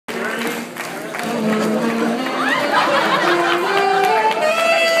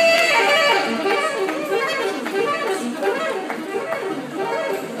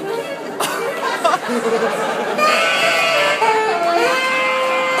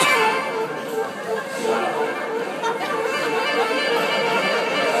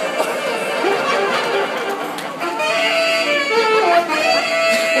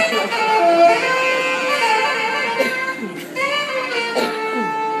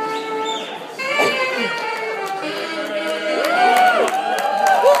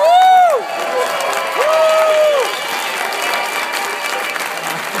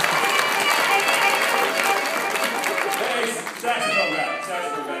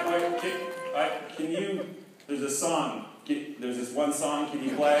there's a song. There's this one song. Can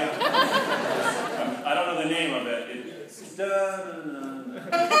you play? I don't know the name of it. It's yeah.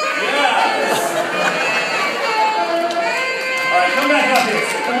 All right, come back up here.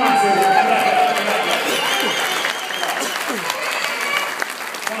 Come on, Sergio. Come back up.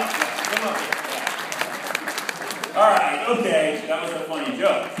 Come up here. All right. Okay. That was a funny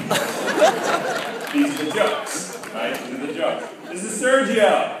joke. These are the jokes. Right? These are the jokes. This is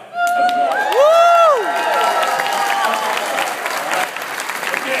Sergio.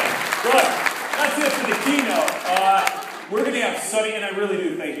 Okay, good. That's it for the keynote. We're going to have Sunny, and I really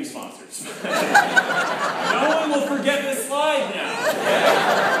do thank you, sponsors. No one will forget this slide now.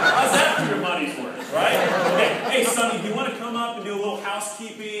 How's that for your money's worth, right? Okay. Hey, Sunny, do you want to come up and do a little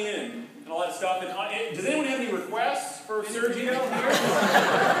housekeeping and all that stuff? And, does anyone have any requests for Sergio here?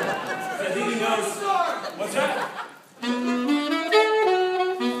 I think he knows. What's that?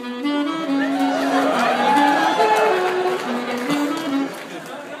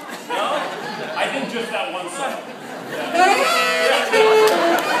 No? I think just that one song.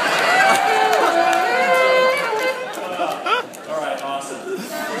 All right, awesome. One of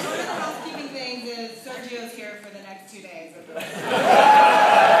the housekeeping things is Sergio's here for the next 2 days.